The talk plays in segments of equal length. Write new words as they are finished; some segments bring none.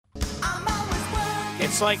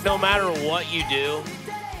It's like no matter what you do,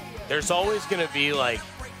 there's always going to be like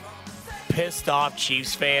pissed off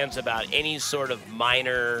Chiefs fans about any sort of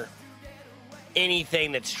minor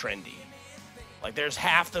anything that's trendy. Like there's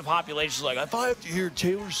half the population like, if I have to hear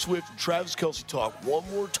Taylor Swift and Travis Kelce talk one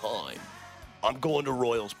more time, I'm going to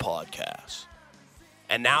Royals podcast.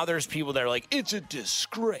 And now there's people that are like, it's a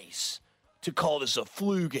disgrace to call this a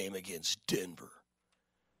flu game against Denver.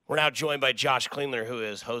 We're now joined by Josh Klingler, who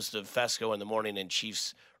is host of Fesco in the Morning and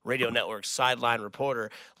Chiefs Radio Network sideline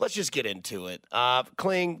reporter. Let's just get into it.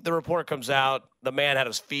 Kling, the report comes out. The man had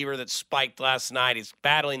his fever that spiked last night. He's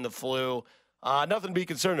battling the flu. Nothing to be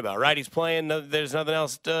concerned about, right? He's playing. There's nothing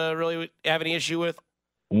else to really have any issue with.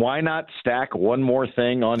 Why not stack one more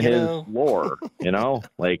thing on his lore?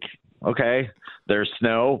 Like, okay, there's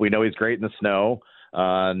snow. We know he's great in the snow.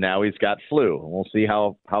 Now he's got flu. We'll see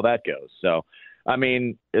how that goes. So, I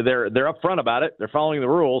mean, they're upfront about it. They're following the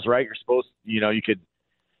rules, right? You're supposed, you could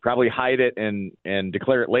probably hide it and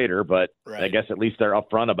declare it later, but right. I guess at least they're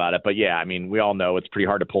upfront about it. But yeah, I mean, we all know it's pretty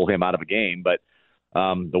hard to pull him out of a game, but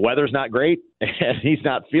the weather's not great and he's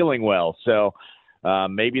not feeling well. So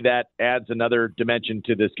maybe that adds another dimension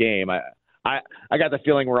to this game. I got the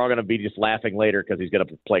feeling we're all going to be just laughing later because he's going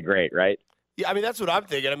to play great, right? Yeah, I mean, that's what I'm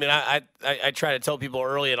thinking. I mean, I try to tell people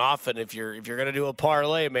early and often, if you're going to do a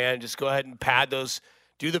parlay, man, just go ahead and pad those.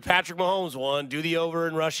 Do the Patrick Mahomes one. Do the over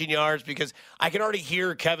in rushing yards, because I can already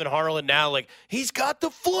hear Kevin Harlan now like, he's got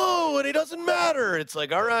the flu and it doesn't matter. It's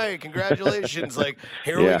like, all right, congratulations. Like,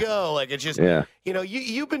 here we go. Like, it's just,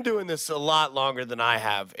 you've been doing this a lot longer than I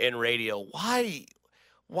have in radio.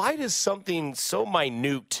 Why does something so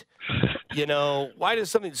minute, why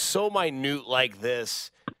does something so minute like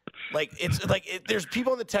this, like, it's like there's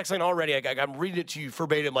people on the text line already. I'm reading it to you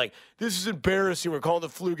verbatim. Like, this is embarrassing. We're calling it a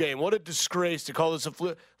flu game. What a disgrace to call this a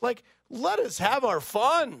flu. Like, let us have our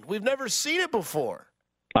fun. We've never seen it before.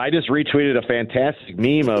 I just retweeted a fantastic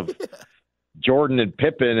meme of Jordan and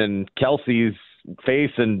Pippen and Kelsey's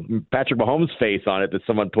face and Patrick Mahomes' face on it that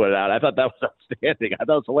someone put out. I thought that was outstanding. I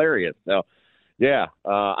thought it was hilarious. So, yeah,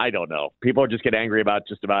 I don't know. People just get angry about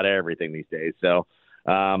just about everything these days. So,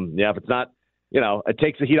 if it's not, it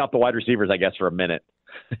takes the heat off the wide receivers, I guess, for a minute.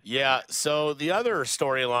 Yeah, so the other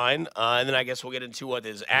storyline, and then I guess we'll get into what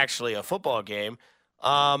is actually a football game.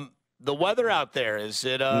 The weather out there, is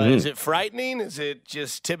it frightening? Is it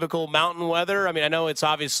just typical mountain weather? I mean, I know it's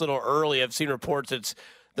obviously a little early. I've seen reports it's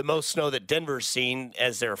the most snow that Denver's seen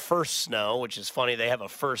as their first snow, which is funny. They have a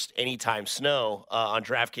first anytime snow on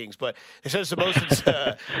DraftKings, but it says the most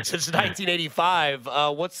since 1985.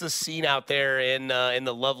 What's the scene out there in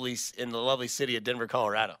the lovely city of Denver,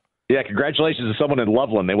 Colorado? Yeah, congratulations to someone in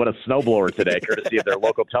Loveland. They won a snowblower today, courtesy of their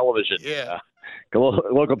local television.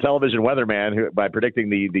 Local television weatherman by predicting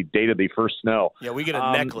the date of the first snow. Yeah, we get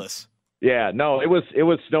a necklace. Yeah, no, it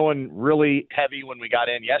was snowing really heavy when we got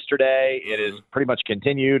in yesterday. It is pretty much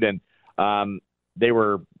continued, and I'd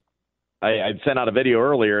sent out a video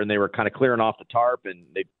earlier, and they were kind of clearing off the tarp, and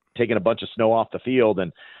they'd taken a bunch of snow off the field.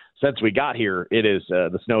 And since we got here, it is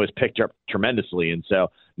the snow has picked up tremendously, and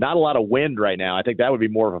so not a lot of wind right now. I think that would be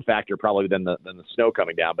more of a factor probably than the snow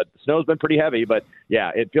coming down. But the snow's been pretty heavy. But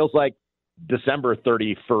yeah, it feels like December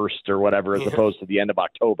 31st or whatever, as opposed to the end of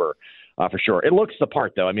October. For sure. It looks the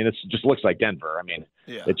part, though. I mean, it just looks like Denver. I mean,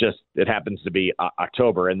 it happens to be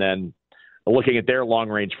October. And then looking at their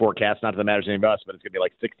long-range forecast, not that it matters to any of us, but it's going to be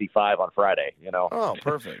like 65 on Friday, Oh,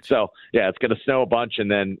 perfect. So, yeah, it's going to snow a bunch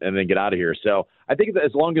and then get out of here. So I think that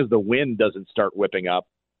as long as the wind doesn't start whipping up,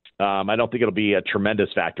 I don't think it'll be a tremendous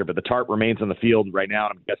factor. But the tarp remains on the field right now,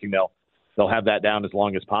 and I'm guessing they'll have that down as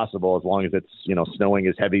long as possible, as long as it's, snowing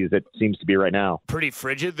as heavy as it seems to be right now. Pretty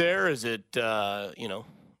frigid there? Is it,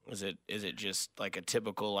 Is it just like a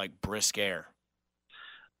typical like brisk air?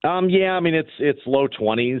 Yeah, I mean it's low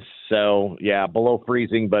 20s, so yeah, below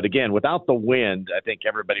freezing. But again, without the wind, I think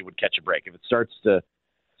everybody would catch a break. If it starts to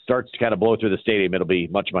kind of blow through the stadium, it'll be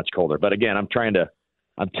much colder. But again, I'm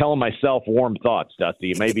telling myself warm thoughts,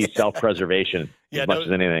 Dusty. It may be self-preservation as much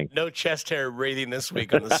as anything. No chest hair breathing this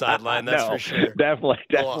week on the sideline, that's for sure. Definitely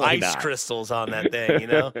little ice not. Crystals on that thing,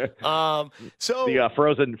 So the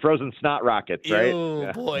frozen snot rockets, right?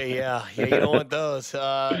 Oh boy, yeah, you don't want those.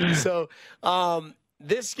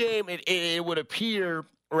 This game, it would appear,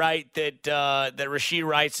 right, that Rashee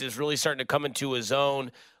Rice is really starting to come into his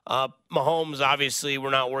own. Mahomes, obviously, we're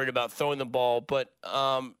not worried about throwing the ball, but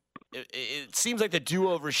it seems like the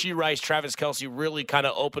duo of Rashee Rice, Travis Kelce really kind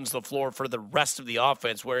of opens the floor for the rest of the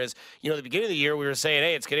offense. Whereas, at the beginning of the year, we were saying,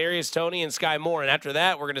 hey, it's Kadarius Toney and Sky Moore. And after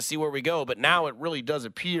that, we're going to see where we go. But now it really does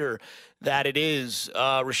appear that it is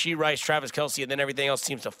Rashee Rice, Travis Kelce, and then everything else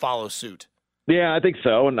seems to follow suit. Yeah, I think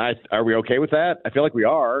so. And are we okay with that? I feel like we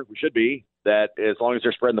are. We should be. That as long as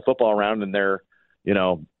they're spreading the football around and they're,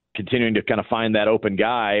 continuing to kind of find that open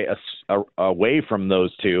guy away from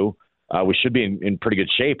those two, we should be in pretty good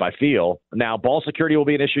shape, I feel. Now, ball security will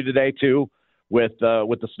be an issue today, too, with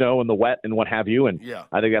the snow and the wet and what have you. And yeah.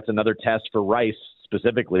 I think that's another test for Rice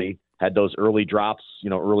specifically. Had those early drops,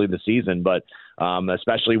 early in the season. But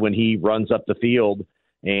especially when he runs up the field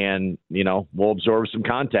and, will absorb some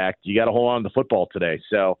contact, you got to hold on to the football today.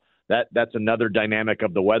 So that's another dynamic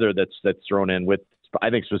of the weather that's thrown in with, I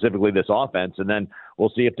think, specifically this offense. And then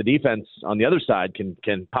we'll see if the defense on the other side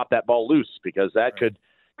can pop that ball loose, because that could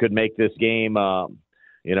make this game,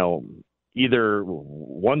 either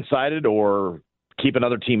one-sided or keep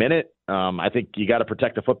another team in it. I think you got to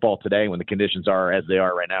protect the football today when the conditions are as they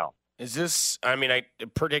are right now. Is this,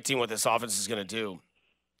 predicting what this offense is going to do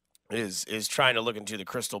is trying to look into the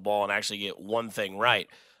crystal ball and actually get one thing right.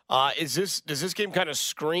 Does this game kind of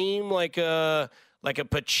scream like a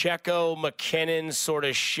Pacheco McKinnon sort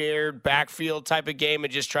of shared backfield type of game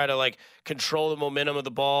and just try to control the momentum of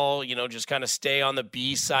the ball, just kind of stay on the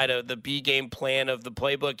B side of the B game plan of the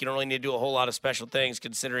playbook? You don't really need to do a whole lot of special things,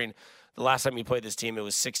 considering the last time you played this team, it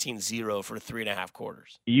was 16-0 for 3.5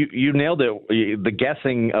 quarters. You nailed it. The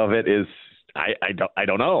guessing of it is, I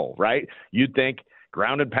don't know, right? You'd think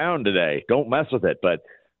ground and pound today, don't mess with it, but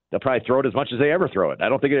they'll probably throw it as much as they ever throw it. I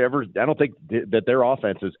don't think that their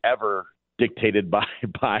offense is ever dictated by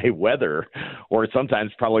weather, or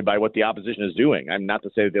sometimes probably by what the opposition is doing. I'm not to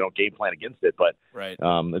say that they don't game plan against it, but right.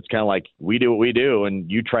 It's kind of like we do what we do and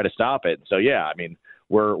you try to stop it. So yeah,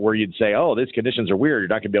 where you'd say, oh, these conditions are weird, you're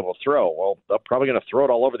not going to be able to throw. Well, they're probably going to throw it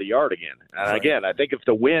all over the yard again. And right. Again, I think if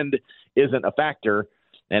the wind isn't a factor,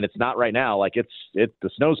 and it's not right now, the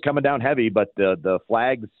snow's coming down heavy, but the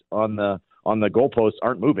flags on the goalposts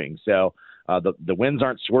aren't moving. So the winds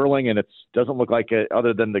aren't swirling, and it doesn't look like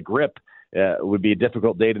other than the grip, would be a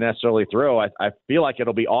difficult day to necessarily throw. I feel like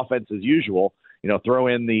it'll be offense as usual. Throw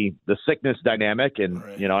in the sickness dynamic, and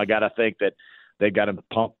right. I got to think that they've got him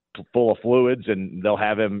pumped full of fluids, and they'll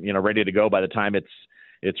have him ready to go by the time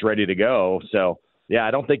it's ready to go. So yeah,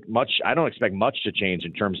 I don't expect much to change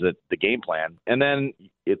in terms of the game plan. And then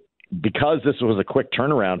because this was a quick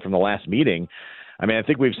turnaround from the last meeting, I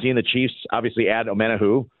think we've seen the Chiefs obviously add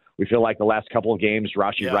Omenahu. We feel like the last couple of games,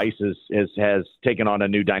 Rashee Rice has taken on a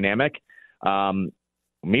new dynamic.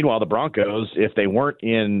 Meanwhile, the Broncos, if they weren't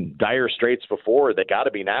in dire straits before, they got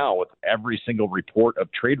to be now, with every single report of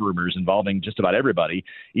trade rumors involving just about everybody,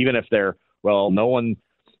 even if they're, no one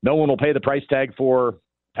will pay the price tag for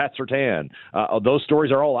Pat Surtain. Those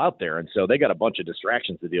stories are all out there, and so they got a bunch of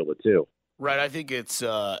distractions to deal with too. Right, I think it's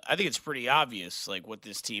pretty obvious what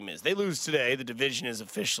this team is. They lose today, the division is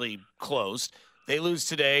officially closed. They lose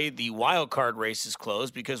today, the wild card race is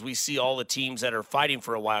closed, because we see all the teams that are fighting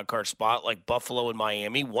for a wild card spot, like Buffalo and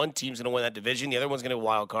Miami. One team's going to win that division, the other one's going to get a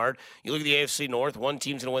wild card. You look at the AFC North, one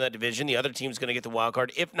team's going to win that division, the other team's going to get the wild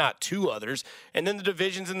card, if not two others. And then the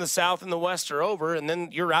divisions in the South and the West are over, and then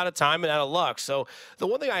you're out of time and out of luck. So the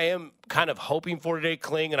one thing I am kind of hoping for today,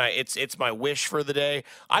 Kling, and it's my wish for the day,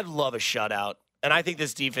 I'd love a shutout. And I think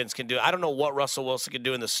this defense can do it. I don't know what Russell Wilson can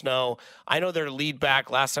do in the snow. I know their lead back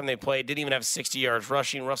last time they played didn't even have 60 yards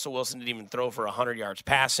rushing. Russell Wilson didn't even throw for 100 yards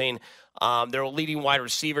passing. Their leading wide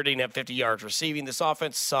receiver didn't have 50 yards receiving. This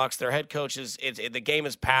offense sucks. Their head coach the game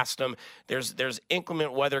has passed them. There's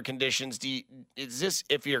inclement weather conditions.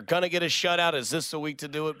 If you're going to get a shutout, is this the week to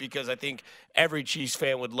do it? Because I think every Chiefs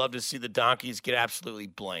fan would love to see the Donkeys get absolutely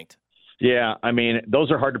blanked. Yeah, those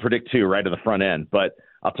are hard to predict too, right at the front end. But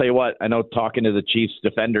I'll tell you what, I know talking to the Chiefs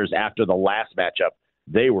defenders after the last matchup,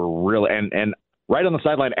 they were really and right on the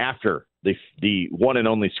sideline after the one and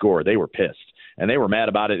only score, they were pissed. And they were mad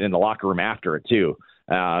about it in the locker room after it too.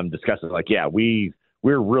 Discussing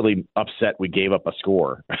we're really upset we gave up a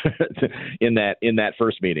score in that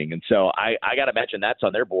first meeting. And so I got to mention that's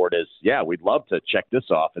on their board is, we'd love to check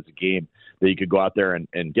this off as a game that you could go out there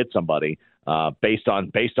and get somebody based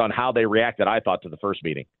on how they reacted, I thought, to the first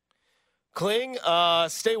meeting. Kling,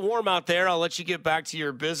 stay warm out there. I'll let you get back to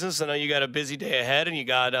your business. I know you got a busy day ahead, and you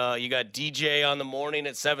got DJ on the morning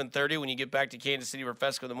at 7:30 when you get back to Kansas City for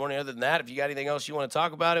Fesco in the morning. Other than that, if you got anything else you want to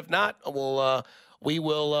talk about, if not, we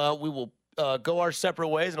will go our separate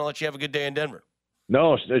ways, and I'll let you have a good day in Denver.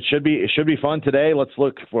 No, it should be fun today. Let's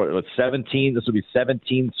look for 17. This will be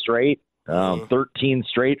 17 straight, 13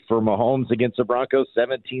 straight for Mahomes against the Broncos.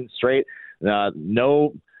 17 straight.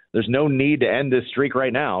 There's no need to end this streak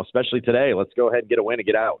right now, especially today. Let's go ahead and get a win and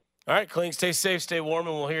get out. All right, Kling, stay safe, stay warm,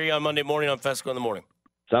 and we'll hear you on Monday morning on Fesco in the morning.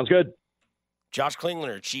 Sounds good. Josh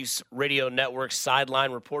Klingler, Chiefs Radio Network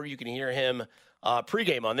sideline reporter. You can hear him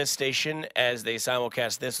pregame on this station as they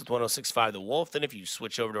simulcast this with 106.5 The Wolf. Then if you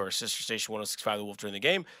switch over to our sister station, 106.5 The Wolf, during the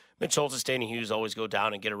game, Mitch Holtz, Danny Hughes always go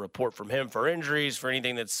down and get a report from him for injuries, for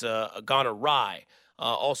anything that's gone awry.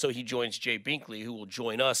 Also, he joins Jay Binkley, who will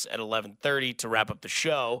join us at 11:30 to wrap up the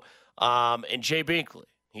show. And Jay Binkley,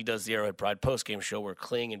 he does the Arrowhead Pride postgame show where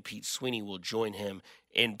Kling and Pete Sweeney will join him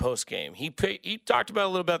in postgame. He talked about a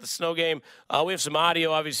little about the snow game. We have some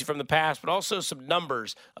audio, obviously, from the past, but also some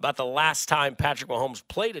numbers about the last time Patrick Mahomes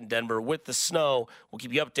played in Denver with the snow. We'll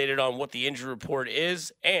keep you updated on what the injury report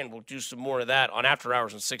is, and we'll do some more of that on After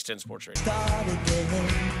Hours on 610 Sports Radio.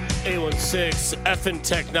 816 effing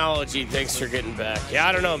technology. Thanks for getting back. Yeah,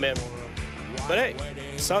 I don't know, man. But hey,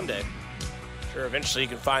 Sunday. Sure, eventually you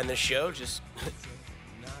can find this show. Just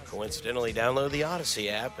coincidentally download the Odyssey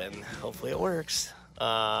app, and hopefully it works.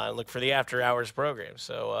 Look for the After Hours program.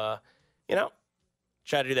 So,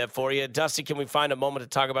 try to do that for you. Dusty, can we find a moment to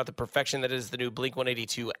talk about the perfection that is the new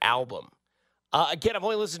Blink-182 album? Again, I've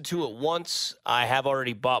only listened to it once. I have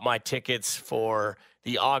already bought my tickets for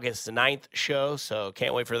the August 9th show, so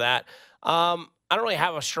can't wait for that. I don't really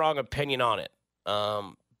have a strong opinion on it.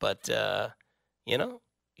 But you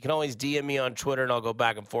can always DM me on Twitter, and I'll go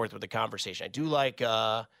back and forth with the conversation. I do like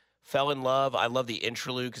Fell in Love. I love the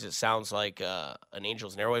interlude because it sounds like an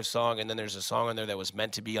Angels and Airwaves song. And then there's a song on there that was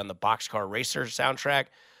meant to be on the Boxcar Racer soundtrack,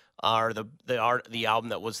 or the album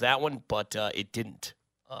that was that one, but it didn't.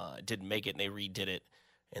 It didn't make it, and they redid it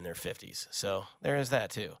in their 50s. So there is that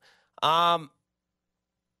too.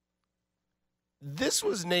 This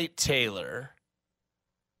was Nate Taylor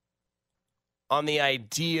on the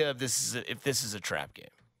idea of if this is a trap game.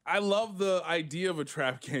 I love the idea of a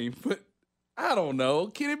trap game, but I don't know.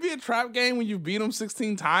 Can it be a trap game when you beat them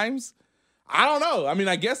 16 times? I don't know. I mean,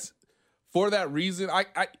 I guess for that reason,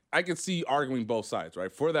 I could see arguing both sides,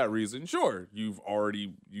 right? For that reason, sure, you've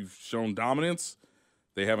shown dominance.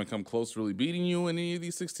 They haven't come close to really beating you in any of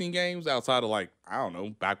these 16 games outside of, I don't know,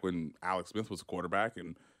 back when Alex Smith was a quarterback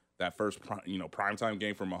and that first primetime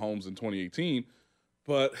game for Mahomes in 2018.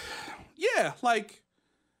 But yeah,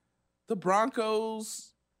 the Broncos,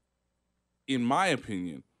 in my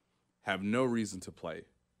opinion, have no reason to play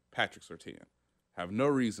Patrick Surtain, have no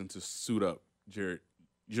reason to suit up Jerry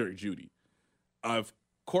Jeudy. If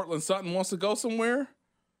Cortland Sutton wants to go somewhere,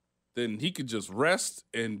 then he could just rest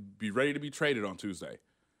and be ready to be traded on Tuesday.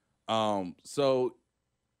 So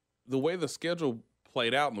the way the schedule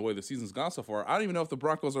played out and the way the season's gone so far, I don't even know if the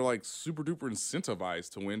Broncos are super duper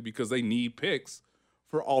incentivized to win because they need picks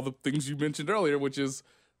for all the things you mentioned earlier, which is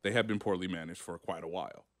they have been poorly managed for quite a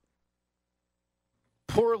while.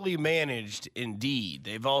 Poorly managed, indeed.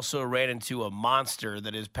 They've also ran into a monster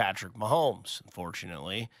that is Patrick Mahomes,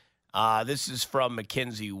 unfortunately. This is from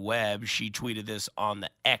Mackenzie Webb. She tweeted this on the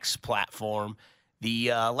X platform. The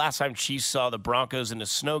last time Chiefs saw the Broncos in a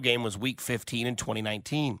snow game was Week 15 in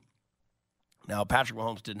 2019. Now, Patrick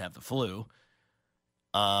Mahomes didn't have the flu,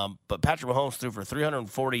 but Patrick Mahomes threw for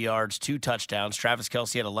 340 yards, 2 touchdowns. Travis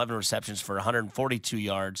Kelce had 11 receptions for 142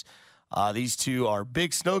 yards. These two are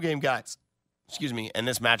big snow game guys. And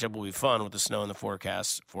this matchup will be fun with the snow in the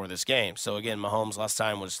forecast for this game. So, again, Mahomes last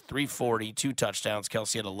time was 340, 2 touchdowns.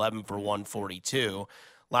 Kelce had 11 for 142.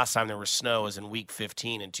 Last time there was snow was in Week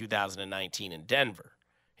 15 in 2019 in Denver.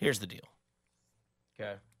 Here's the deal.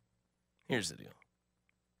 Okay? Here's the deal.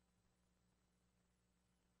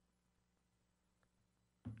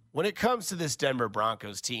 When it comes to this Denver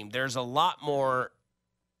Broncos team, there's a lot more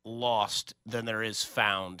lost than there is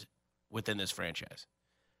found within this franchise.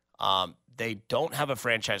 They don't have a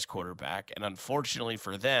franchise quarterback, and unfortunately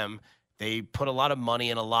for them, they put a lot of money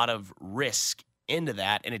and a lot of risk into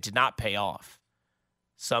that, and it did not pay off.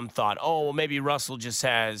 Some thought, maybe Russell just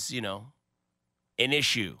has, an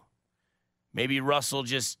issue. Maybe Russell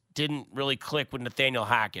just didn't really click with Nathaniel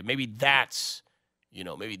Hackett. Maybe that's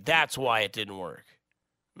why it didn't work.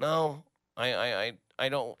 No, I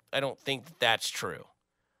don't think that's true.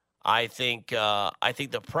 I think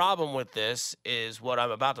the problem with this is what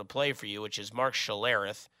I'm about to play for you, which is Mark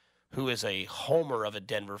Schlereth, who is a homer of a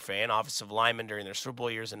Denver fan, offensive lineman during their Super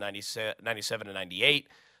Bowl years in 97 and 98.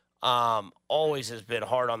 Always has been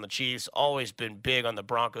hard on the Chiefs, always been big on the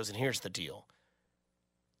Broncos, and here's the deal.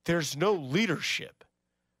 There's no leadership.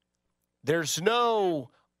 There's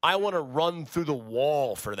no, I want to run through the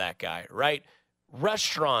wall for that guy, right?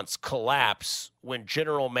 Restaurants collapse when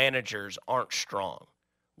general managers aren't strong.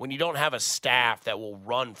 When you don't have a staff that will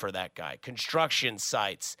run for that guy. Construction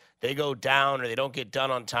sites, they go down or they don't get done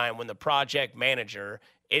on time when the project manager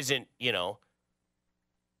isn't,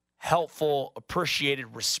 helpful,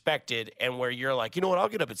 appreciated, respected, and where you're like, you know what, I'll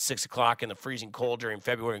get up at 6 o'clock in the freezing cold during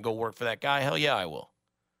February and go work for that guy. Hell yeah, I will.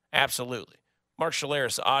 Absolutely. Mark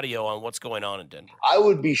Schlereth's audio on what's going on in Denver. I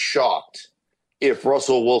would be shocked if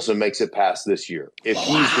Russell Wilson makes it past this year, if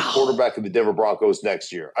he's the quarterback of the Denver Broncos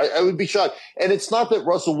next year. I would be shocked. And it's not that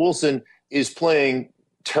Russell Wilson is playing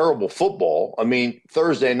terrible football. I mean,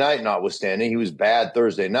 Thursday night notwithstanding, he was bad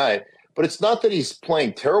Thursday night. But it's not that he's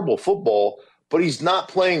playing terrible football, but he's not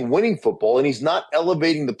playing winning football, and he's not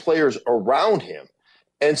elevating the players around him.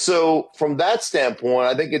 And so from that standpoint,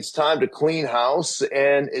 I think it's time to clean house,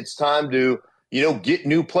 and it's time to, get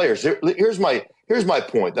new players. Here's my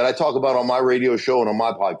point that I talk about on my radio show and on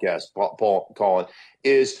my podcast, Colin,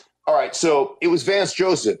 is, all right, so it was Vance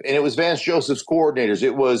Joseph, and it was Vance Joseph's coordinators.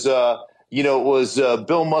 It was,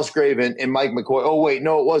 Bill Musgrave and Mike McCoy. Oh, wait,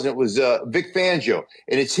 no, it wasn't. It was Vic Fangio,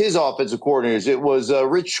 and it's his offensive coordinators. It was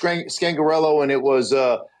Rich Scangarello, and it was,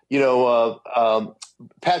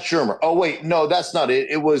 Pat Shurmur. Oh, wait, no, that's not it.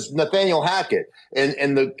 It was Nathaniel Hackett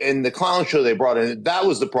and the clown show they brought in. That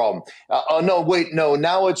was the problem. No,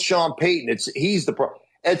 now it's Sean Payton. He's the problem.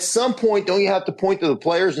 At some point, don't you have to point to the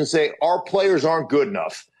players and say, our players aren't good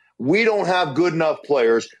enough? We don't have good enough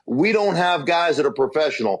players. We don't have guys that are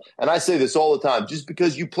professional. And I say this all the time. Just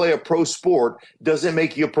because you play a pro sport doesn't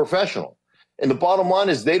make you a professional. And the bottom line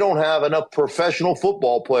is they don't have enough professional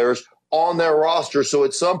football players on their roster. So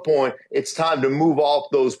at some point, it's time to move off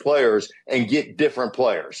those players and get different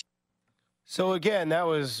players. So again, that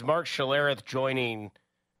was Mark Schlereth joining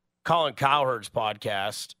Colin Cowherd's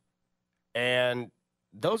podcast. And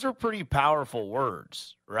those are pretty powerful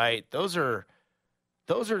words, right? Those are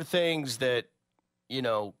things that,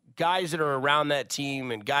 guys that are around that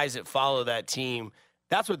team and guys that follow that team,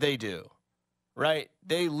 that's what they do, right?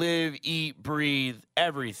 They live, eat, breathe,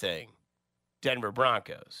 everything Denver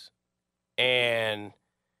Broncos. And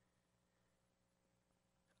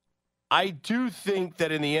I do think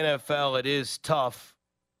that in the NFL it is tough,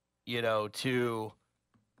 to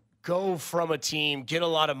go from a team, get a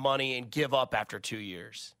lot of money, and give up after 2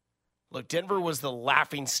 years. Look, Denver was the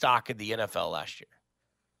laughing stock of the NFL last year.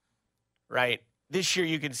 Right? This year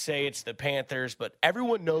you can say it's the Panthers, but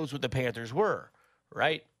everyone knows what the Panthers were,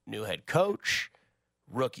 right? New head coach,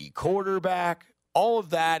 rookie quarterback, all of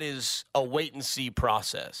that is a wait-and-see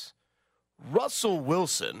process. Russell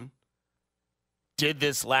Wilson did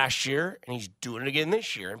this last year, and he's doing it again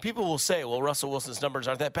this year. And people will say, well, Russell Wilson's numbers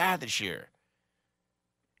aren't that bad this year.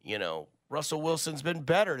 Russell Wilson's been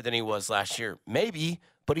better than he was last year. Maybe,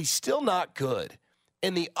 but he's still not good.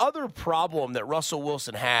 And the other problem that Russell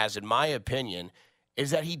Wilson has, in my opinion, is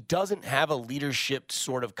that he doesn't have a leadership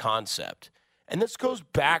sort of concept. And this goes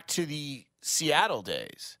back to the Seattle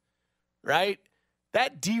days, right?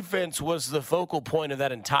 That defense was the focal point of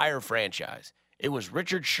that entire franchise. It was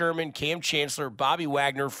Richard Sherman, Cam Chancellor, Bobby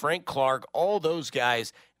Wagner, Frank Clark, all those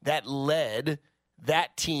guys that led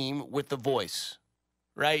that team with the voice,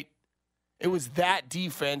 right? It was that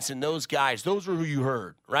defense and those guys. Those were who you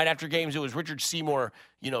heard. Right after games, it was Richard Seymour,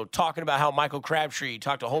 talking about how Michael Crabtree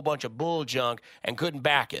talked a whole bunch of bull junk and couldn't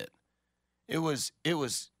back it. It was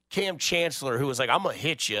Cam Chancellor who was like, I'm going to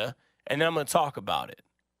hit you, and then I'm going to talk about it.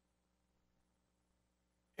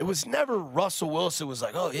 It was never Russell Wilson was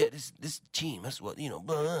like, oh, yeah, this team, that's what,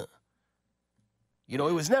 blah. It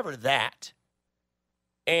was never that.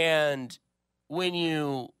 And when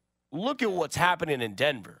you look at what's happening in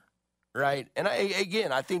Denver, right? And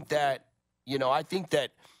I think that,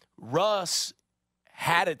 Russ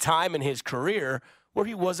had a time in his career where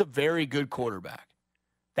he was a very good quarterback.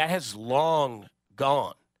 That has long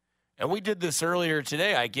gone. And we did this earlier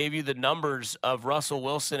today. I gave you the numbers of Russell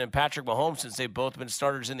Wilson and Patrick Mahomes since they've both been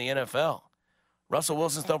starters in the NFL. Russell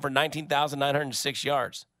Wilson's thrown for 19,906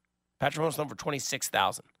 yards. Patrick Mahomes thrown for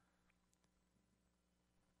 26,000.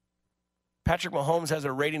 Patrick Mahomes has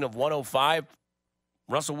a rating of 105.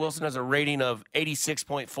 Russell Wilson has a rating of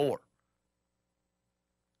 86.4.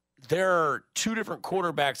 There are two different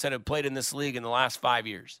quarterbacks that have played in this league in the last 5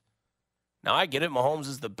 years. Now, I get it. Mahomes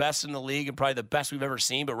is the best in the league and probably the best we've ever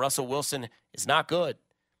seen, but Russell Wilson is not good.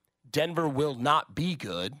 Denver will not be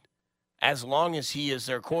good as long as he is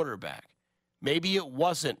their quarterback. Maybe it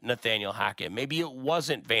wasn't Nathaniel Hackett. Maybe it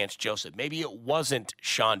wasn't Vance Joseph. Maybe it wasn't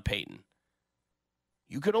Sean Payton.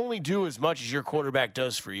 You can only do as much as your quarterback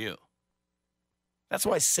does for you. That's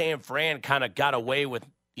why San Fran kind of got away with,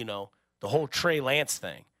 the whole Trey Lance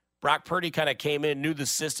thing. Brock Purdy kind of came in, knew the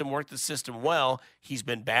system, worked the system well. He's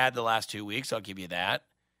been bad the last 2 weeks. I'll give you that.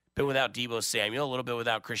 Been without Deebo Samuel, a little bit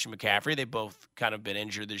without Christian McCaffrey. They both kind of been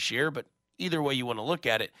injured this year, but either way you want to look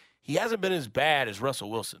at it, he hasn't been as bad as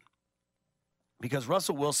Russell Wilson. Because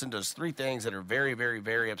Russell Wilson does three things that are very, very,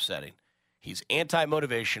 very upsetting. He's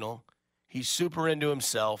anti-motivational, he's super into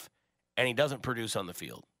himself, and he doesn't produce on the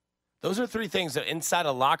field. Those are three things that inside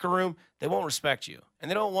a locker room, they won't respect you, and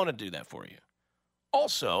they don't want to do that for you.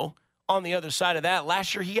 Also, on the other side of that,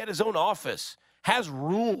 last year he had his own office, has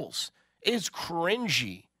rules, is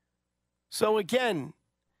cringy. So again,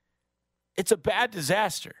 it's a bad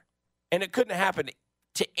disaster, and it couldn't happen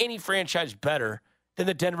to any franchise better than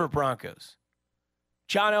the Denver Broncos.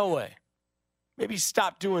 John Elway, maybe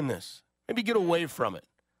stop doing this. Maybe get away from it.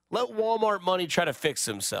 Let Walmart money try to fix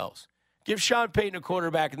themselves. Give Sean Payton a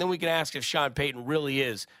quarterback, and then we can ask if Sean Payton really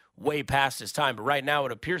is way past his time. But right now,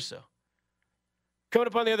 it appears so. Coming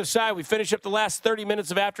up on the other side, we finish up the last 30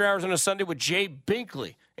 minutes of After Hours on a Sunday with Jay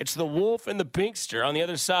Binkley. It's the Wolf and the Binkster on the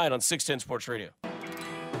other side on 610 Sports Radio.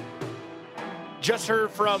 Just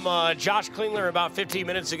heard from Josh Klingler about 15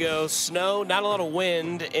 minutes ago. Snow, not a lot of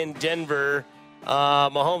wind in Denver.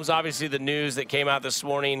 Mahomes, obviously the news that came out this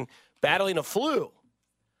morning, battling a flu.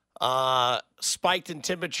 Spiked in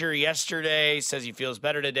temperature yesterday, says he feels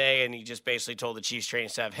better today, and he just basically told the Chiefs training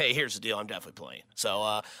staff, hey, here's the deal, I'm definitely playing. So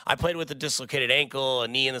I played with a dislocated ankle, a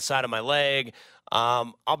knee in the side of my leg.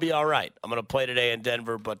 I'll be all right. I'm going to play today in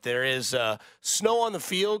Denver, but there is snow on the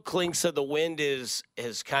field. Kling said the wind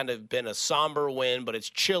has kind of been a somber wind, but it's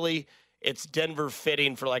chilly. It's Denver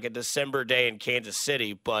fitting for like a December day in Kansas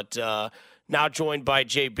City, but now joined by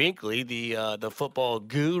Jay Binkley, the football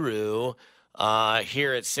guru,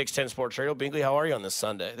 here at 610 Sports Radio. Binkley, how are you on this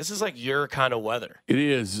Sunday? This is like your kind of weather. It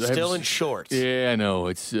is. Still in shorts. Yeah, I know.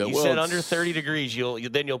 It's you said under 30 degrees,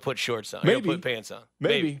 you'll put shorts on. Maybe. You'll put pants on.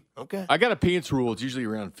 Maybe. Okay. I got a pants rule. It's usually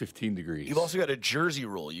around 15 degrees. You've also got a jersey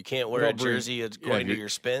rule. You can't wear a jersey going to your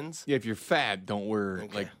spins. Yeah, if you're fat, don't wear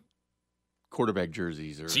like quarterback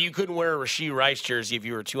jerseys. So you couldn't wear a Rasheed Rice jersey if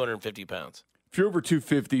you were 250 pounds. If you're over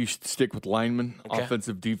 250, you should stick with linemen,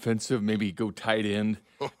 offensive, defensive, maybe go tight end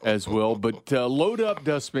as well. But load up,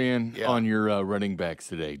 Dustman, on your running backs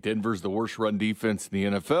today. Denver's the worst run defense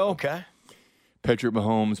in the NFL. Okay. Patrick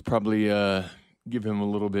Mahomes probably give him a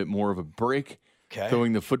little bit more of a break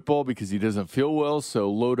throwing the football because he doesn't feel well, so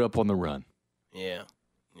load up on the run. Yeah.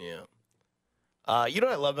 You know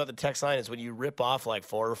what I love about the text line is when you rip off like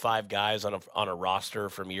 4 or 5 guys on a roster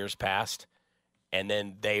from years past, and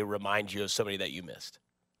then they remind you of somebody that you missed.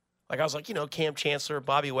 Like I was like, Cam Chancellor,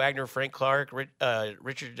 Bobby Wagner, Frank Clark,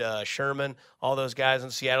 Richard Sherman, all those guys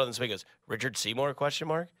in Seattle. And somebody goes, Richard Seymour, ?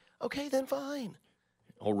 Okay, then fine.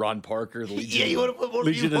 Oh, Ron Parker, the Legion, you want to put more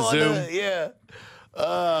Legion of Zoom. Yeah.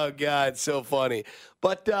 Oh, God, so funny.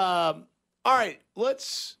 But, all right,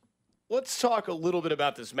 let's talk a little bit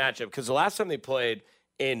about this matchup because the last time they played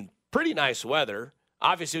in pretty nice weather,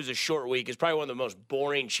 obviously, it was a short week. It's probably one of the most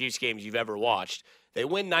boring Chiefs games you've ever watched. They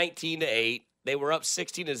win 19-8. They were up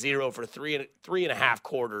 16-0 for three and a half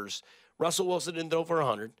quarters. Russell Wilson didn't throw for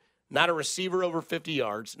 100. Not a receiver over 50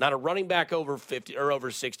 yards. Not a running back over 50 or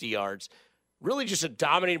over 60 yards. Really, just a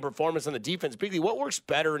dominating performance on the defense. Bigly, what works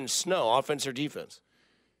better in snow, offense or defense?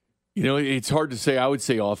 It's hard to say. I would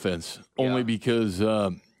say offense, only because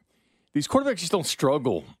these quarterbacks just don't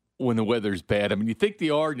struggle when the weather's bad. I mean, you think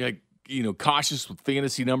they are, and you're like, cautious with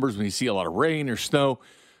fantasy numbers when you see a lot of rain or snow.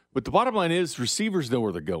 But the bottom line is receivers know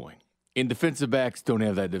where they're going. And defensive backs don't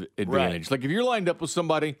have that advantage. Right. Like if you're lined up with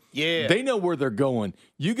somebody, they know where they're going.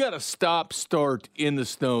 You got to start in the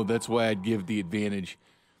snow. That's why I'd give the advantage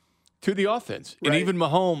to the offense. Right. And even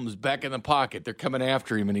Mahomes back in the pocket, they're coming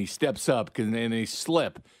after him, and he steps up and they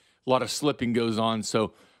slip. A lot of slipping goes on.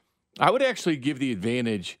 So I would actually give the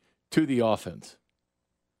advantage to the offense.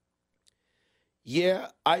 Yeah,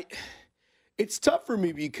 it's tough for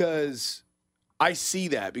me because I see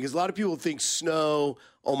that because a lot of people think snow,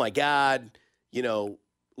 oh my God,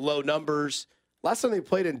 low numbers. Last time they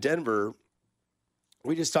played in Denver,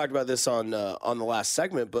 we just talked about this on the last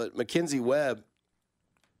segment, but Mackenzie Webb,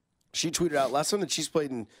 she tweeted out, last time the Chiefs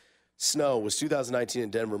played in snow was 2019 in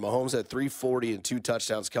Denver. Mahomes had 340 and 2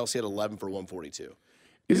 touchdowns. Kelsey had 11 for 142.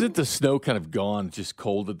 Isn't the snow kind of gone, just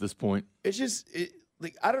cold at this point? It's just,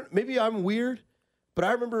 maybe I'm weird, but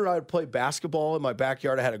I remember I would play basketball in my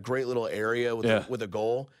backyard. I had a great little area with a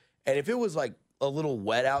goal. And if it was like a little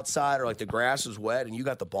wet outside or like the grass was wet and you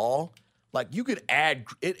got the ball, like you could add,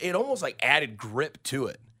 it almost like added grip to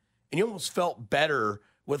it. And you almost felt better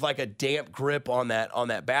with like a damp grip on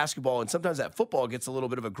that basketball. And sometimes that football gets a little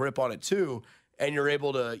bit of a grip on it too. And you're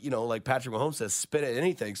able to, like Patrick Mahomes says, spit at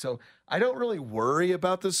anything. So I don't really worry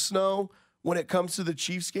about the snow when it comes to the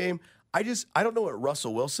Chiefs game. I don't know what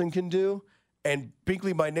Russell Wilson can do. And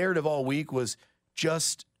Binkley, my narrative all week was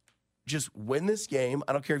just win this game.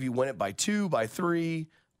 I don't care if you win it by 2, by 3,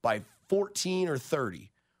 by 14 or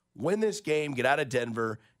 30. Win this game, get out of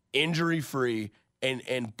Denver, injury-free,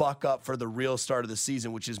 and buck up for the real start of the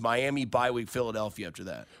season, which is Miami, bye week, Philadelphia after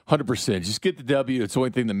that. 100%. Just get the W. It's the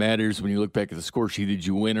only thing that matters when you look back at the score sheet. Did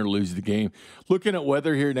you win or lose the game? Looking at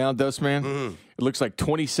weather here now, Dustman, it looks like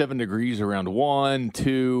 27 degrees around 1,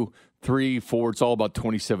 2, 3, 4. It's all about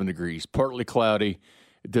 27 degrees. Partly cloudy.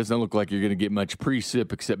 It doesn't look like you're going to get much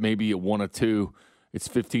precip except maybe at 1 or 2. It's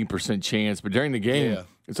 15% chance. But during the game,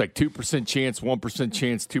 it's like 2% chance, 1%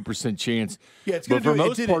 chance, 2% chance. Yeah, it's but for the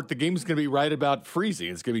most part, the game's going to be right about freezing.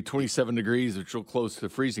 It's going to be 27 degrees, which real close to the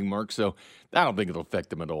freezing mark. So I don't think it'll affect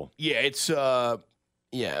them at all. Yeah, it's I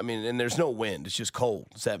mean, and there's no wind. It's just cold.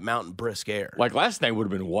 It's that mountain brisk air. Like last night would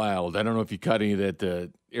have been wild. I don't know if you caught any of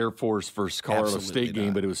that Air Force versus Colorado State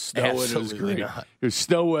game, but it was snow and it was great. Not. It was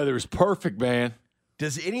snow weather. It was perfect, man.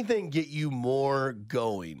 Does anything get you more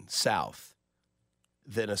going south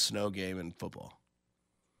than a snow game in football?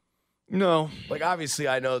 No. Like, obviously,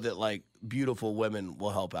 I know that, like, beautiful women will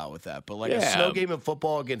help out with that. But, like, a snow game in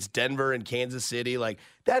football against Denver and Kansas City, like,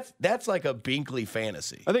 that's like a Binkley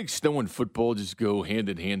fantasy. I think snow and football just go hand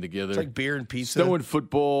in hand together. It's like beer and pizza. Snow and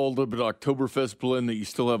football, a little bit of Oktoberfest blend that you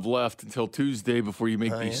still have left until Tuesday before you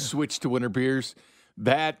make the switch to winter beers.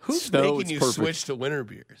 Who's snow, making you perfect. switch to winter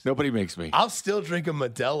beers? Nobody makes me. I'll still drink a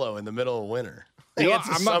Modelo in the middle of winter.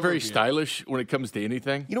 I'm not very stylish when it comes to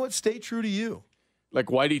anything. You know what? Stay true to you. Like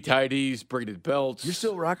whitey tighties, braided belts. You're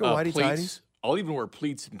still rocking whitey tighties? I'll even wear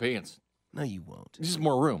pleats and pants. No, you won't. There's just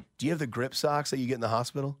more room. Do you have the grip socks that you get in the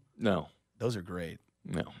hospital? No. Those are great.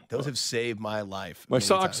 No. Those have saved my life. My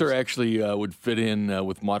socks are actually would fit in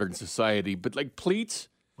with modern society, but like pleats,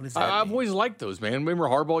 what is that? I've always liked those, man. Remember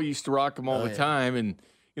Harbaugh used to rock them all the time, and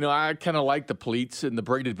you know I kind of like the pleats, and the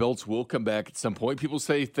braided belts will come back at some point. People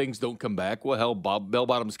say things don't come back. Well, hell, bell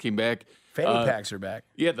bottoms came back. Fanny packs are back.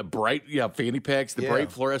 Yeah, fanny packs, the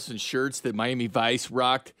bright fluorescent shirts that Miami Vice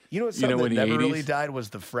rocked. You know what? Something that never really died was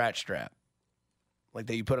the frat strap, like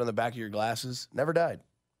that you put on the back of your glasses. Never died.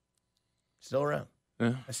 Still around.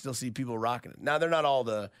 Yeah. I still see people rocking it. Now they're not all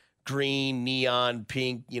the green, neon,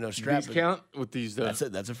 pink, strap. These count with these. That's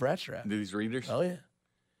it. That's a frat strap. These readers. Oh yeah.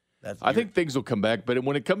 I think things will come back, but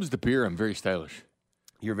when it comes to beer, I'm very stylish.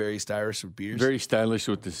 You're very stylish with beers? Very stylish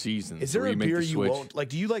with the season. Is there a beer you won't like?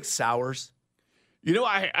 Do you like sours? You know,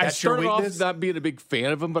 I started off not being a big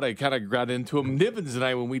fan of them, but I kind of got into them. Nivens and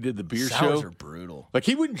I, when we did the beer show. Sours are brutal. Like,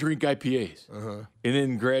 he wouldn't drink IPAs. And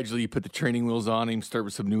then gradually you put the training wheels on him, start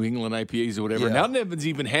with some New England IPAs or whatever. Yeah. Now Nivens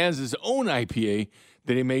even has his own IPA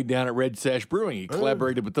that he made down at Red Sash Brewing. He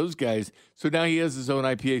collaborated with those guys. So now he has his own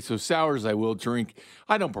IPA. So sours I will drink.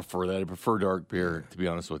 I don't prefer that. I prefer dark beer, to be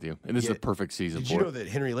honest with you. And this is a perfect season for it. Did you know that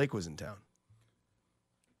Henry Lake was in town?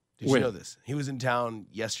 Did you know this? He was in town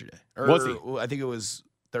yesterday. Was he? I think it was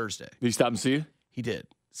Thursday. Did he stop and see you? He did.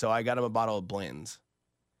 So I got him a bottle of Blanton's.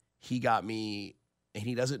 He got me, and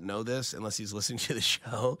he doesn't know this unless he's listening to the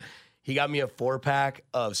show, he got me a 4-pack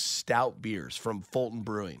of stout beers from Fulton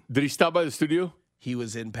Brewing. Did he stop by the studio? He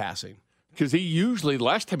was in passing. Because he usually,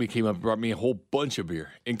 last time he came up, brought me a whole bunch of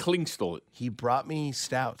beer, and Kling stole it. He brought me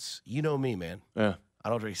stouts. You know me, man. Yeah. I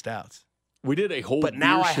don't drink stouts. We did a whole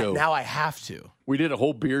beer show. Now I have to. We did a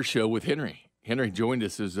whole beer show with Henry. Henry joined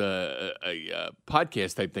us as a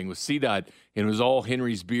podcast type thing with CDOT, and it was all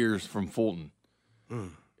Henry's beers from Fulton.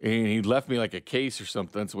 And he left me like a case or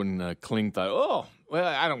something. That's when Kling thought, oh, well,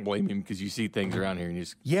 I don't blame him because you see things around here and you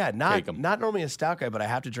just take them. Not normally a stout guy, but I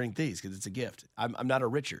have to drink these because it's a gift. I'm not a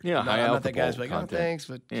Richard. Yeah, I'm not that guy's like, oh, thanks,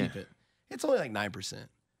 but keep it. It's only like 9%.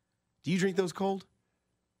 Do you drink those cold?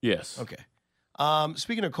 Yes. Okay.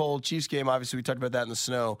 Speaking of cold, Chiefs game, obviously we talked about that in the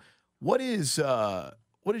snow. What is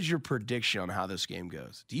your prediction on how this game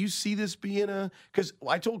goes? Do you see this being because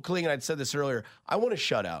I told Kling, and I'd said this earlier, I want a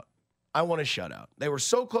shutout. They were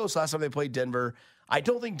so close last time they played Denver. I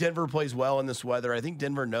don't think Denver plays well in this weather. I think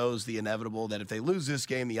Denver knows the inevitable that if they lose this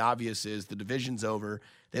game, the obvious is the division's over.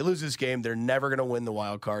 They lose this game, they're never going to win the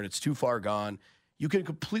wild card. It's too far gone. You can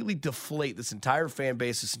completely deflate this entire fan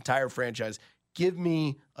base, this entire franchise. Give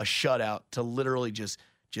me a shutout to literally just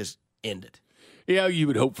end it. Yeah, you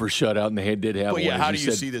would hope for a shutout, and they did have one. Yeah, how do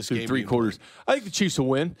you see this game? 3 quarters. I think the Chiefs will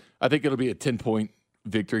win. I think it'll be a 10-point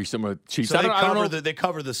victory. Some of the Chiefs. So they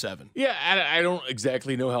cover the 7. Yeah, I don't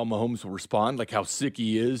exactly know how Mahomes will respond, like how sick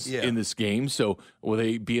he is in this game. So will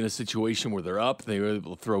they be in a situation where they're up? They were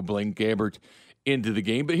able to throw Blaine Gabbert into the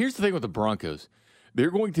game. But here's the thing with the Broncos.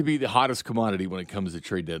 They're going to be the hottest commodity when it comes to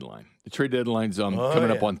trade deadline. The trade deadline's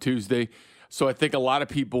coming up on Tuesday. So I think a lot of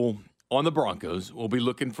people on the Broncos will be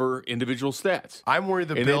looking for individual stats. I'm worried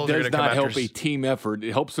the Bills are going to come after. It does not help a team effort.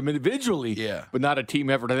 It helps them individually, but not a team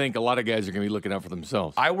effort. I think a lot of guys are going to be looking out for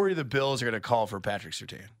themselves. I worry the Bills are going to call for Patrick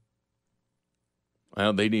Surtain.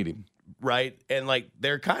 Well, they need him. right? And like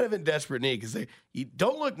they're kind of in desperate need because you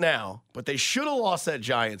don't look now, but they should have lost that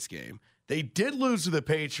Giants game. They did lose to the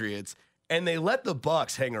Patriots, and they let the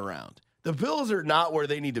Bucs hang around. The Bills are not where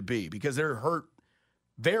they need to be because they're hurt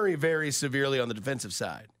very, very severely on the defensive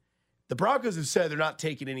side. The Broncos have said they're not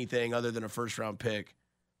taking anything other than a first-round pick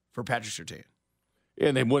for Patrick Surtain.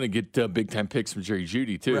 And they want to get big-time picks from Jerry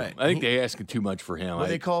Jeudy, too. Right. I think they're asking too much for him.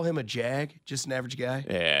 They call him a jag, just an average guy?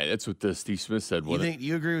 Yeah, that's what Steve Smith said.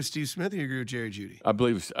 You agree with Steve Smith or you agree with Jerry Jeudy?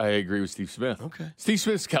 I agree with Steve Smith. Okay. Steve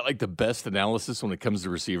Smith's got like the best analysis when it comes to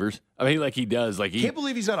receivers. I mean, like he does. Like Can't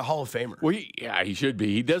believe he's not a Hall of Famer. Well, he should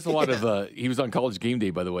be. He does a lot of. He was on College Game Day,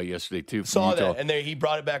 by the way, yesterday too. Saw that, and then he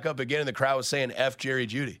brought it back up again, and the crowd was saying "F Jerry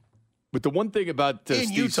Jeudy." But the one thing about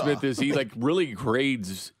Steve Smith is he like really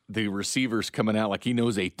grades the receivers coming out, like he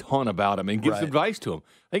knows a ton about them and gives advice to them.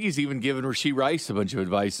 I think he's even given Rashee Rice a bunch of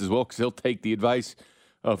advice as well because he'll take the advice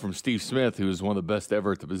from Steve Smith, who is one of the best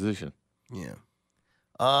ever at the position. Yeah.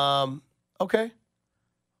 Okay.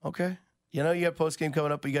 You know you have post game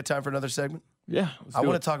coming up, but you got time for another segment? Yeah. I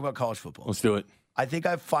want to talk about college football. Let's do it. I think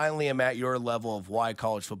I finally am at your level of why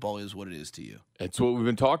college football is what it is to you. That's what we've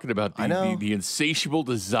been talking about. The insatiable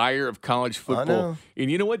desire of college football. I know.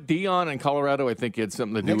 And you know what? Dion in Colorado, I think, had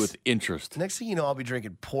something to do with interest. Next thing you know, I'll be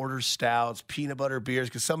drinking porter stouts, peanut butter beers,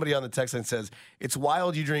 because somebody on the text line says, it's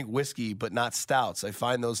wild you drink whiskey, but not stouts. I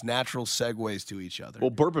find those natural segues to each other. Well,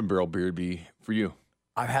 bourbon barrel beer would be for you.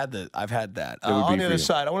 I've had that. On the other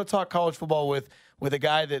side, I want to talk college football with a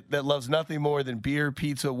guy that loves nothing more than beer,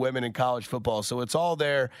 pizza, women, and college football. So it's all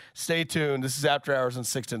there. Stay tuned. This is After Hours on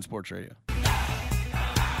 610 Sports Radio.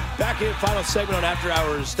 Back in final segment on After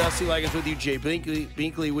Hours. Dusty Liggins with you. Jay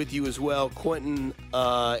Binkley with you as well. Quentin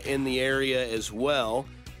in the area as well.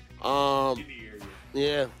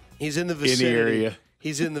 Yeah, he's in the vicinity. In the area.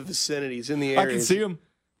 He's in the vicinity. He's in the area. I can see him.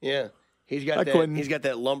 Yeah, he's got that. Quentin. He's got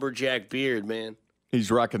that lumberjack beard, man. He's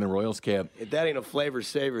rocking the Royals cap. If that ain't a flavor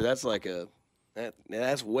saver, that's like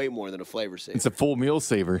that's way more than a flavor saver. It's a full meal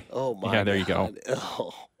saver. Oh my! Yeah, there you God. go.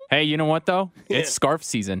 Oh. Hey, you know what though? It's scarf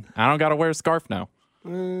season. I don't gotta wear a scarf now.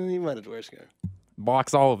 You might have to wear a scarf.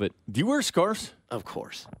 Blocks all of it. Do you wear scarves? Of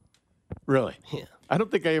course. Really? Yeah. I don't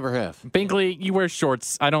think I ever have. Binkley, you wear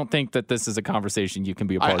shorts. I don't think that this is a conversation you can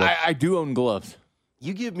be a part of. I do own gloves.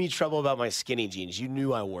 You give me trouble about my skinny jeans. You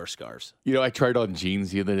knew I wore scarves. You know, I tried on jeans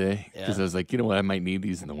the other day because I was like, you know what, I might need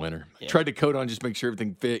these in the winter. Yeah. I tried to coat on, just make sure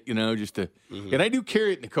everything fit, you know, just to. And I do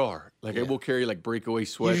carry it in the car. Like I will carry like breakaway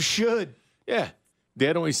sweats. You should. Yeah.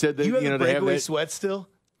 Dad always said that You have the to have breakaway that. sweats still?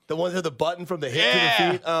 The ones that have the button from the hip to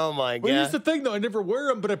the feet? Oh, my God. Well, here's the thing, though. I never wear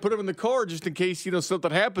them, but I put them in the car just in case,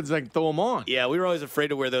 something happens, I can throw them on. Yeah, we were always afraid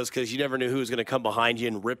to wear those because you never knew who was going to come behind you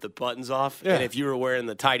and rip the buttons off. Yeah. And if you were wearing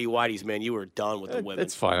the tighty-whities, man, you were done with the women.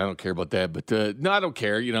 That's fine. I don't care about that. But, no, I don't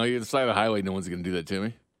care. You're on the side of the highway. No one's going to do that to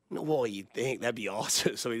me. Well, you'd think that'd be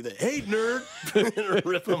awesome. So you'd think, hey, nerd,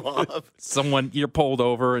 rip them off. You're pulled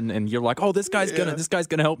over and you're like, oh, this guy's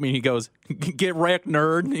gonna help me. And he goes, get wrecked,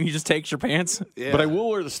 nerd, and he just takes your pants. Yeah. But I will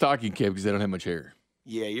wear the stocking cap because I don't have much hair.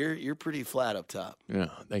 Yeah, you're pretty flat up top. Yeah,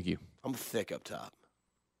 thank you. I'm thick up top.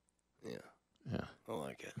 Yeah. I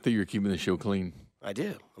like it. I think you're keeping the show clean. I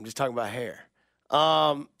do. I'm just talking about hair.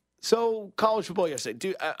 So college football yesterday,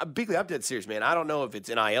 dude. Binkley, I'm dead serious, man. I don't know if it's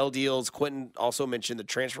NIL deals. Quentin also mentioned the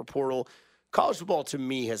transfer portal. College football to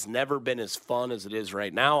me has never been as fun as it is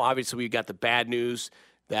right now. Obviously, we've got the bad news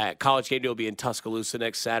that College Game Day will be in Tuscaloosa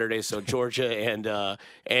next Saturday, so Georgia and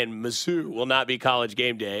Mizzou will not be College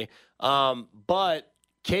Game Day. But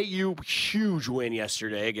KU, huge win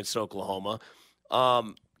yesterday against Oklahoma.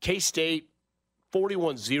 K-State,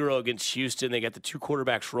 41-0 against Houston. They got the two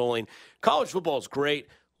quarterbacks rolling. College football is great.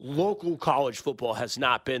 Local college football has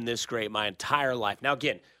not been this great my entire life. Now,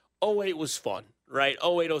 again, 08 was fun, right?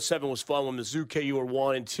 08, 07 was fun when Mizzou, KU were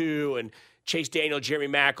 1 and 2, and Chase Daniel, Jeremy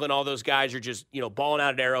Macklin, all those guys are just, balling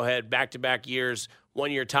out at Arrowhead back-to-back years.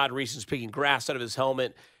 1 year, Todd Reeson's picking grass out of his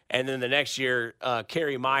helmet, and then the next year,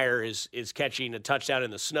 Kerry Meyer is catching a touchdown in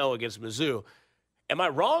the snow against Mizzou. Am I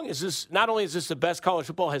wrong? Not only is this the best college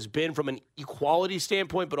football has been from an equality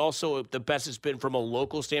standpoint, but also the best it's been from a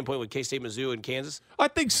local standpoint with K-State, Mizzou, and Kansas? I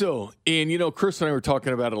think so. And, Chris and I were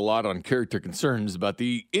talking about it a lot on Character Concerns about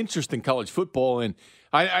the interest in college football. And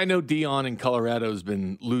I know Dion in Colorado has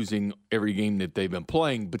been losing every game that they've been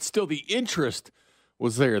playing, but still the interest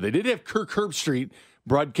was there. They did have Kirk Herbstreit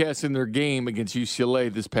broadcasting their game against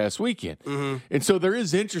UCLA this past weekend. Mm-hmm. And so there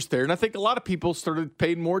is interest there. And I think a lot of people started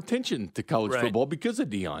paying more attention to college football because of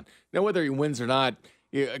Dion. Now, whether he wins or not,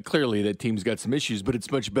 clearly that team's got some issues, but it's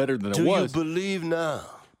much better than it was. Do you believe now?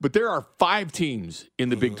 But there are 5 teams in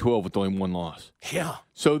the Big 12 with only 1 loss. Yeah.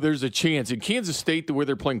 So there's a chance. In Kansas State, where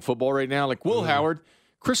they're playing football right now, like Will Howard,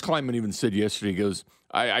 Chris Kleiman even said yesterday, he goes,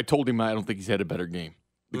 I told him I don't think he's had a better game.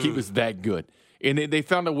 The kid was that good. And they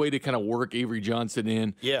found a way to kind of work Avery Johnson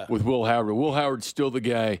in with Will Howard. Will Howard's still the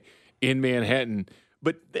guy in Manhattan.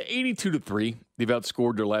 But the 82-3, they've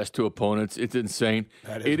outscored their last two opponents. It's insane.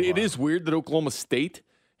 It is weird that Oklahoma State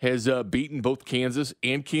has beaten both Kansas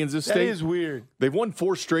and Kansas State. That is weird. They've won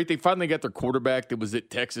 4 straight. They finally got their quarterback that was at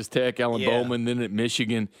Texas Tech, Alan Bowman, then at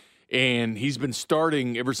Michigan. And he's been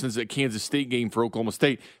starting ever since that Kansas State game for Oklahoma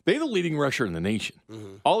State. They're the leading rusher in the nation.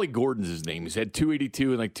 Ollie Gordon's his name. He's had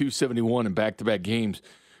 282 and like 271 in back-to-back games.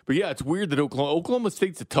 But, yeah, it's weird that Oklahoma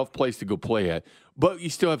State's a tough place to go play at. But you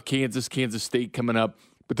still have Kansas State coming up.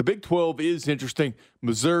 But the Big 12 is interesting.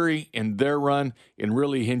 Missouri and their run, and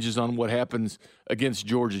really hinges on what happens against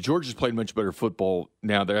Georgia. Georgia's played much better football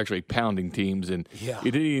now. They're actually pounding teams, and it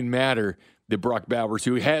didn't even matter that Brock Bowers,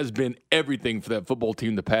 who has been everything for that football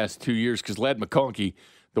team the past 2 years, because Ladd McConkey,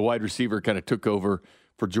 the wide receiver, kind of took over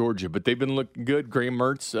for Georgia. But they've been looking good. Graham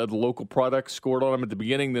Mertz, the local product, scored on them at the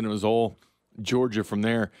beginning. Then it was all Georgia from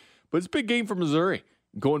there. But it's a big game for Missouri.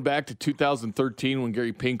 Going back to 2013 when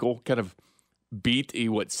Gary Pinkel kind of beat a,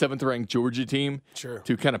 7th-ranked Georgia team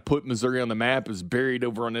to kind of put Missouri on the map. It was buried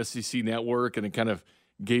over on SEC Network, and it kind of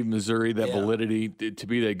gave Missouri that validity to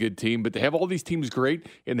be that good team. But they have all these teams great,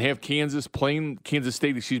 and they have Kansas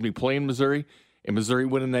State, playing Missouri, and Missouri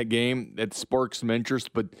winning that game. That sparks some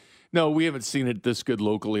interest. But, no, we haven't seen it this good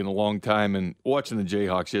locally in a long time. And watching the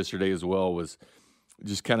Jayhawks yesterday as well was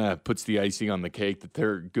just kind of puts the icing on the cake that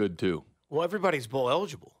they're good too. Well, everybody's bowl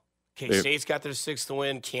eligible. K-State's got their 6th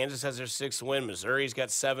win. Kansas has their 6th win. Missouri's got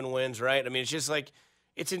 7 wins, right? I mean, it's just like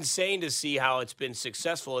it's insane to see how it's been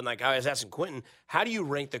successful. And like I was asking Quentin, how do you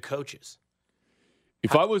rank the coaches?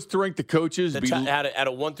 If I was to rank the coaches, out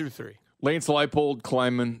of 1 through 3. Lance Leipold,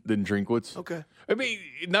 Kleiman, then Drinkwitz. Okay. I mean,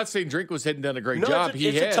 not saying Drinkwitz hadn't done a great job.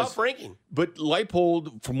 It's a tough ranking. But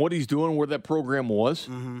Leipold, from what he's doing, where that program was,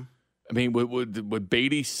 I mean, with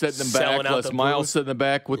Beatty setting them back, Les Miles setting them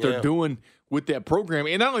back, what they're doing with that program.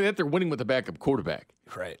 And not only that, they're winning with a backup quarterback.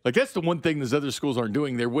 Right. Like, that's the one thing those other schools aren't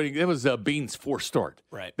doing. They're winning. That was Bean's 4th start.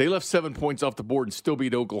 Right. They left 7 points off the board and still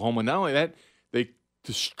beat Oklahoma. Not only that, they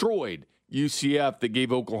destroyed UCF that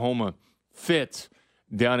gave Oklahoma fits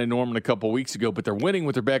down in Norman a couple weeks ago, but they're winning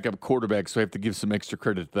with their backup quarterback, so I have to give some extra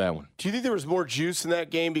credit to that one. Do you think there was more juice in that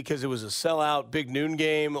game because it was a sellout big noon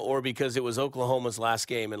game, or because it was Oklahoma's last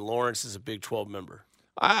game and Lawrence is a Big 12 member?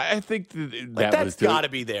 I think that's got to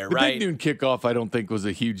be there, right? The big noon kickoff, I don't think was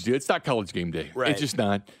a huge deal. It's not College game day. Right. It's just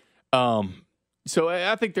not. So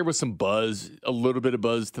I think there was some buzz, a little bit of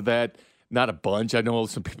buzz to that. Not a bunch. I know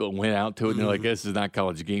some people went out to it and they're like, this is not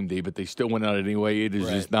College game day, but they still went out anyway. It is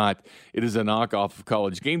just not. It is a knockoff of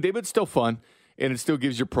College game day, but it's still fun, and it still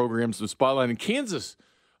gives your program some spotlight. And Kansas,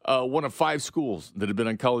 one of 5 schools that have been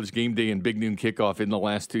on College game day and big noon kickoff in the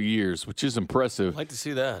last 2 years, which is impressive. I'd like to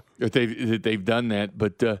see that. That they've done that.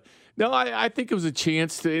 But, no, I think it was a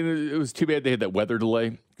chance. It was too bad they had that weather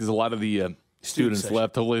delay because a lot of the students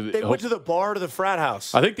left. They went to the bar to the frat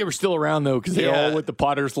house. I think they were still around, though, because they all went to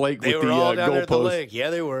Potter's Lake with the all down there at the goalpost. lake.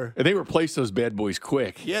 Yeah, they were. And they replaced those bad boys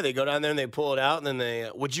quick. Yeah, they go down there and they pull it out, and then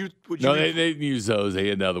they would you? No, they didn't use those. They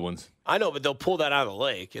had other ones. I know, but they'll pull that out of the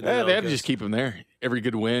lake. And they have to just keep them there. Every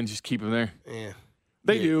good win, just keep them there. Yeah.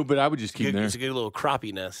 They do, but I would just keep them there. It's a good little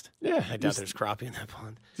crappie nest. Yeah. I doubt there's crappie in that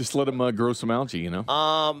pond. Just let them grow some algae, You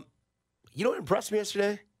know what impressed me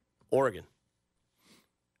yesterday? Oregon.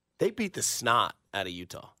 They beat the snot out of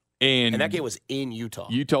Utah. And that game was in Utah.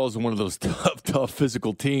 Utah is one of those tough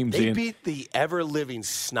physical teams. They beat the ever-living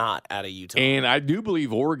snot out of Utah. And I do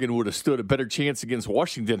believe Oregon would have stood a better chance against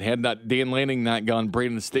Washington had not Dan Lanning not gone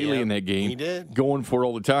Brandon Staley in that game. He did. Going for it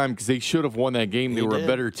all the time because they should have won that game. They were a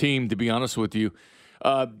better team, to be honest with you.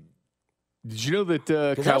 Did you know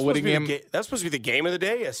that Kyle Whittingham? That's supposed to be the game of the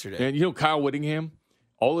day yesterday. And you know Kyle Whittingham?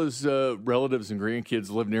 All his relatives and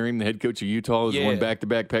grandkids live near him. The head coach of Utah has won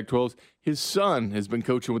back-to-back Pac-12s. His son has been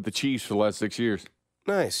coaching with the Chiefs for the last 6 years.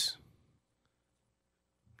 Nice.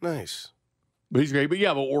 But he's great. But,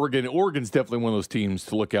 yeah, Oregon's definitely one of those teams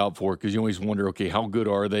to look out for because you always wonder, okay, how good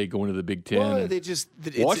are they going to the Big Ten? Well,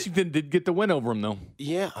 Washington did get the win over them, though.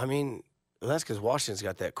 Yeah, I mean, that's because Washington's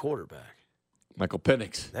got that quarterback. Michael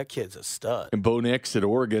Penix. That kid's a stud. And Bo Nix at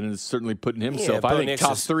Oregon is certainly putting himself, I think,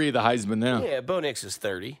 top 3 of the Heisman now. Yeah, Bo Nix is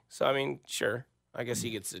 30. So, I mean, sure. I guess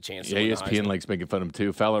he gets a chance to win the ESPN Heisman. likes making fun of him,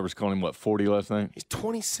 too. Fowler was calling him, 40 last night? He's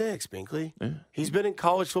 26, Binkley. Yeah. He's been in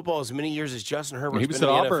college football as many years as Justin Herbert's He was been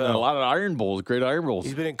at in the Auburn NFL. and a lot of Iron Bowls, great Iron Bowls.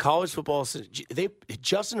 He's been in college football since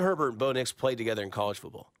Justin Herbert and Bo Nix played together in college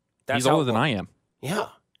football. He's older than I am. Yeah.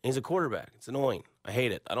 He's a quarterback. It's annoying. I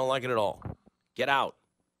hate it. I don't like it at all. Get out.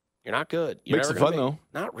 You're not good. You're Makes never it fun, gonna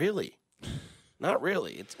though. Not really. Not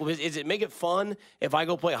really. Is it make it fun if I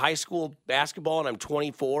go play high school basketball and I'm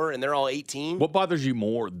 24 and they're all 18? What bothers you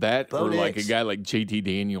more, that Bo or like a Nix. guy like JT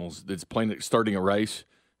Daniels that's starting at Rice,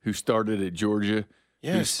 who started at Georgia, who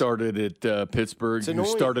Yes. started at Pittsburgh, who annoying.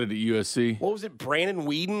 started at USC? What was it? Brandon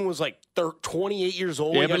Whedon was like 28 years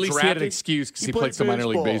old. Yeah, He but at got least he had an drafted. excuse because he played some minor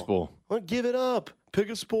league baseball. Well, give it up. Pick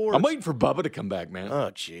a sport. I'm waiting for Bubba to come back, man. Oh,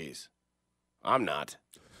 jeez. I'm not.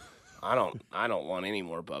 I don't want any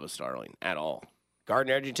more Bubba Starling at all.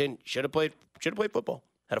 Gardner Edgerton should have played football.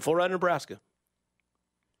 Had a full ride in Nebraska.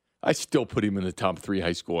 I still put him in the top 3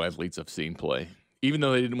 high school athletes I've seen play, even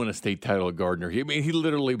though they didn't win a state title at Gardner. He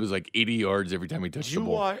literally was like 80 yards every time he touched the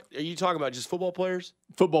ball. Are you talking about just football players?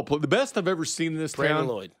 Football play. The best I've ever seen in this Brandon town,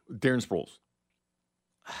 Lloyd. Darren Sproles.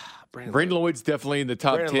 Brandon Lloyd's definitely in the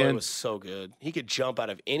top Brandon 10. Lloyd was so good. He could jump out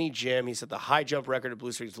of any gym. He set the high jump record at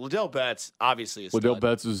Blue Springs. Liddell Betts, obviously, is Liddell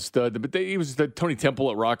Betts was a stud, but he was Tony Temple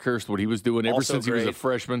at Rockhurst. What he was doing ever Also since he was a great.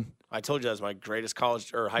 freshman. I told you that was my greatest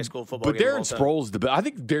college or high school football But game. of Darren all time. Sproles, I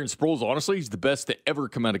think Darren Sproles, honestly, he's the best to ever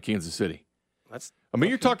come out of Kansas City. I mean,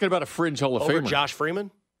 you're talking about a fringe Hall of over Famer. Josh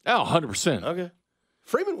Freeman. Oh, 100%. Okay,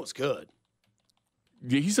 Freeman was good.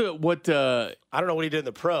 He's I don't know what he did in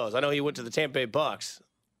the pros. I know he went to the Tampa Bay Bucks.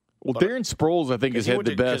 Well, Darren Sproles, I think, has had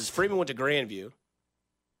the Because best. Freeman went to Grandview.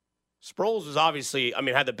 Sproles was obviously,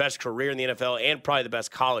 had the best career in the NFL and probably the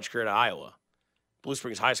best college career at Iowa. Blue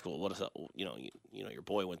Springs High School. What is your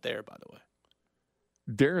boy went there, by the way.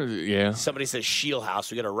 Darren, yeah. Somebody says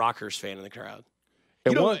Shieldhouse. We got a Rockers fan in the crowd.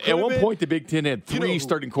 At one point, the Big Ten had 3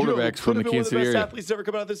 starting quarterbacks from the Kansas City One of the best area. athletes to ever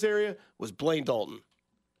come out of this area was Blaine Dalton.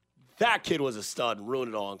 That kid was a stud and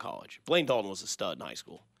ruined it all in college. Blaine Dalton was a stud in high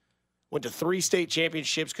school. Went to 3 state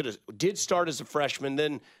championships. Did start as a freshman.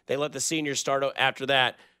 Then they let the seniors start after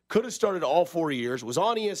that. Could have started all 4 years. Was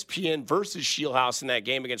on ESPN versus Shieldhouse in that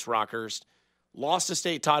game against Rockhurst. Lost a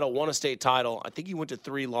state title. Won a state title. I think he went to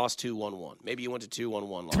 3, lost 2, won 1. Maybe he went to 2, won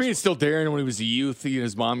 1. To me, it's still Darren when he was a youth. He and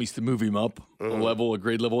his mom used to move him up a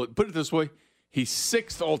grade level. Put it this way, he's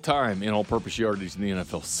 6th all time in all-purpose yardage in the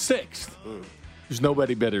NFL. 6th. There's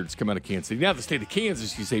nobody better that's come out of Kansas City. Now, the state of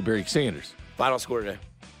Kansas, you say Barry Sanders. Final score today.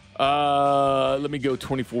 Let me go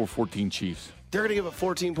 24-14 Chiefs. They're going to give up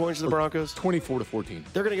 14 points to the Broncos. 24-14.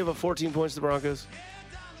 They're going to give up 14 points to the Broncos.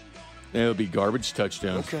 It'll be garbage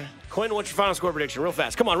touchdowns. Okay. Quinn, what's your final score prediction? Real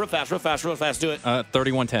fast. Come on, real fast. Do it.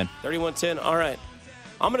 31-10. 31-10. All right.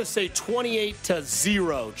 I'm going to say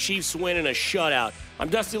 28-0. Chiefs win in a shutout. I'm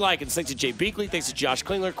Dusty Likens. Thanks to Jay Beakley. Thanks to Josh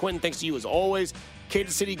Klingler. Quentin, thanks to you as always.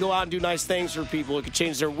 Kansas City, go out and do nice things for people. It could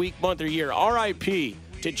change their week, month, or year. R.I.P.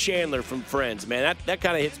 to Chandler from Friends, man. That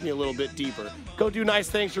kind of hits me a little bit deeper. Go do nice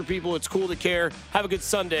things for people. It's cool to care. Have a good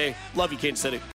Sunday. Love you, Kansas City.